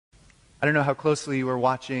I don't know how closely you were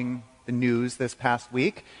watching the news this past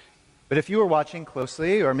week, but if you were watching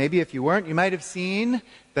closely, or maybe if you weren't, you might have seen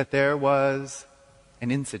that there was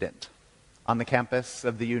an incident on the campus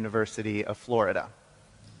of the University of Florida.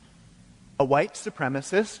 A white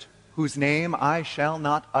supremacist, whose name I shall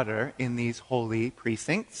not utter in these holy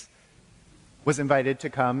precincts, was invited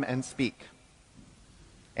to come and speak.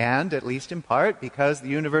 And, at least in part, because the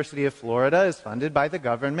University of Florida is funded by the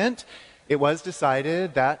government, it was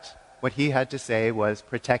decided that what he had to say was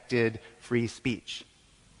protected free speech.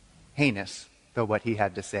 Heinous, though what he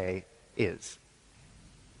had to say is.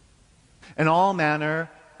 And all manner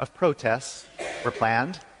of protests were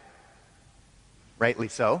planned, rightly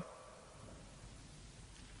so.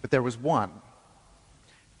 But there was one,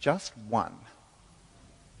 just one,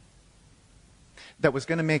 that was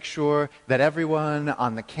going to make sure that everyone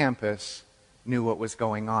on the campus knew what was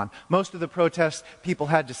going on. Most of the protests, people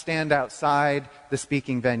had to stand outside the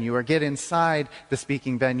speaking venue or get inside the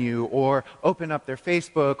speaking venue or open up their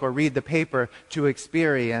Facebook or read the paper to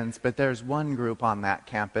experience. But there's one group on that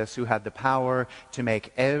campus who had the power to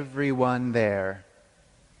make everyone there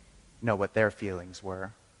know what their feelings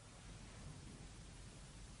were.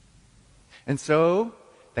 And so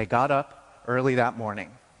they got up early that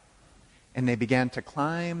morning and they began to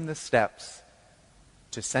climb the steps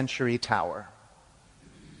to Century Tower.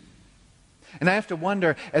 And I have to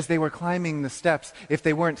wonder, as they were climbing the steps, if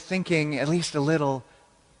they weren't thinking at least a little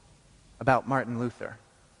about Martin Luther.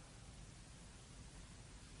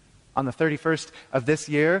 On the 31st of this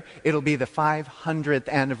year, it'll be the 500th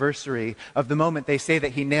anniversary of the moment they say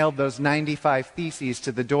that he nailed those 95 theses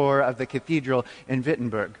to the door of the cathedral in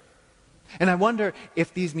Wittenberg. And I wonder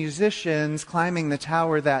if these musicians climbing the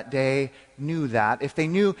tower that day knew that, if they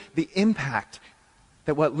knew the impact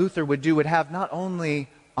that what Luther would do would have not only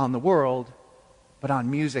on the world, but on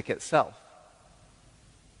music itself.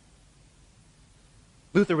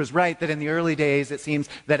 Luther was right that in the early days it seems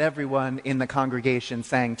that everyone in the congregation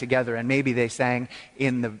sang together, and maybe they sang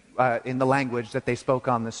in the language that they spoke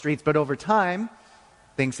on the streets. But over time,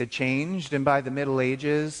 things had changed, and by the Middle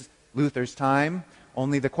Ages, Luther's time,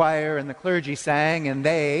 only the choir and the clergy sang, and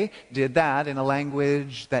they did that in a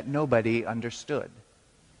language that nobody understood.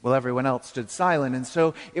 Well, everyone else stood silent, and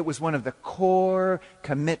so it was one of the core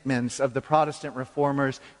commitments of the Protestant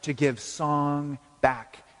reformers to give song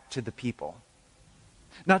back to the people.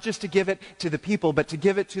 Not just to give it to the people, but to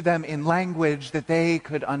give it to them in language that they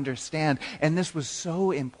could understand. And this was so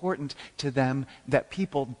important to them that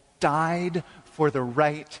people died for the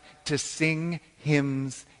right to sing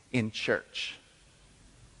hymns in church.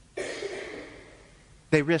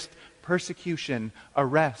 They risked persecution,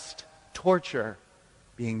 arrest, torture,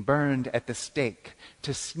 being burned at the stake,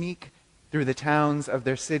 to sneak through the towns of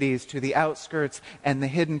their cities to the outskirts and the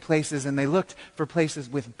hidden places, and they looked for places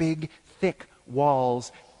with big, thick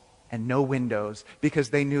walls and no windows, because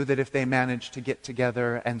they knew that if they managed to get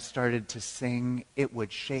together and started to sing, it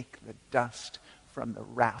would shake the dust from the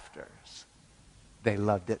rafters. They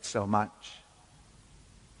loved it so much.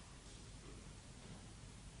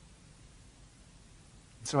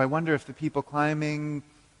 So I wonder if the people climbing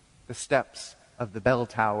the steps of the bell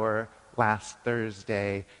tower last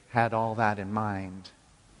Thursday had all that in mind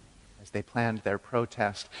as they planned their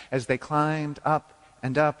protest, as they climbed up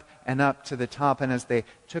and up and up to the top, and as they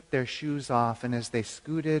took their shoes off, and as they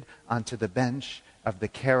scooted onto the bench of the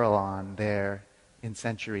carillon there in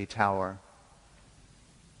Century Tower.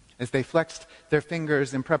 As they flexed their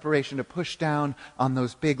fingers in preparation to push down on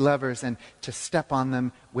those big levers and to step on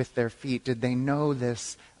them with their feet, did they know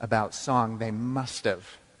this about song? They must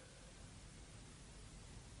have.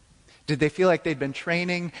 Did they feel like they'd been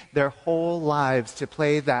training their whole lives to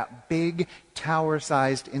play that big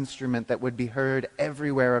tower-sized instrument that would be heard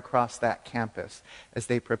everywhere across that campus as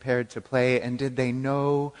they prepared to play? And did they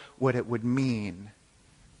know what it would mean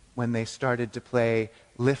when they started to play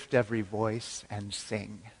Lift Every Voice and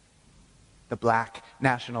Sing? The Black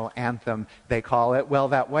National Anthem, they call it. Well,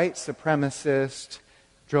 that white supremacist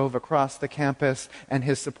drove across the campus, and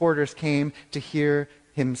his supporters came to hear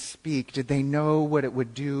him speak. Did they know what it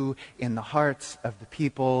would do in the hearts of the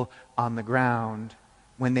people on the ground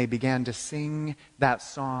when they began to sing that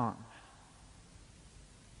song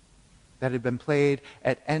that had been played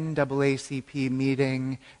at NAACP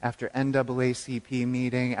meeting after NAACP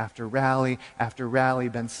meeting, after rally,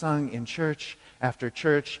 been sung in church after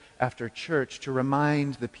church after church to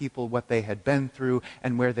remind the people what they had been through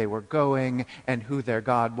and where they were going and who their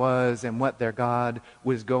God was and what their God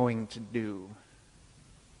was going to do?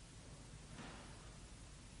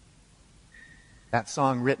 That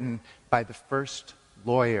song written by the first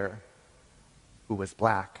lawyer who was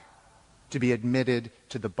black to be admitted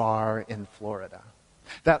to the bar in Florida.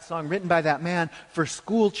 That song written by that man for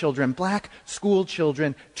school children, black school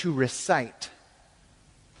children, to recite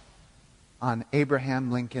on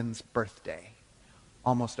Abraham Lincoln's birthday,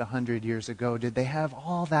 almost 100 years ago. Did they have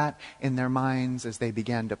all that in their minds as they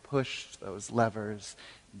began to push those levers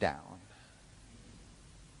down?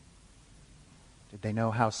 Did they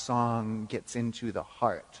know how song gets into the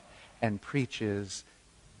heart and preaches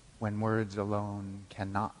when words alone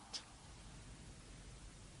cannot?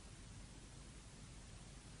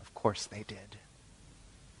 Of course they did.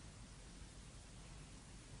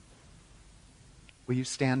 Will you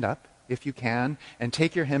stand up, if you can, and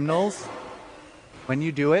take your hymnals? When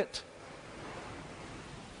you do it,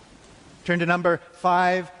 turn to number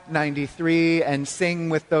 593 and sing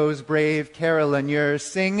with those brave carillonneurs.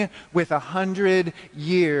 Sing with 100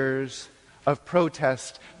 years of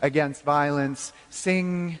protest against violence.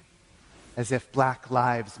 Sing as if black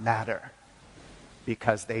lives matter,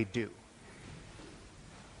 because they do.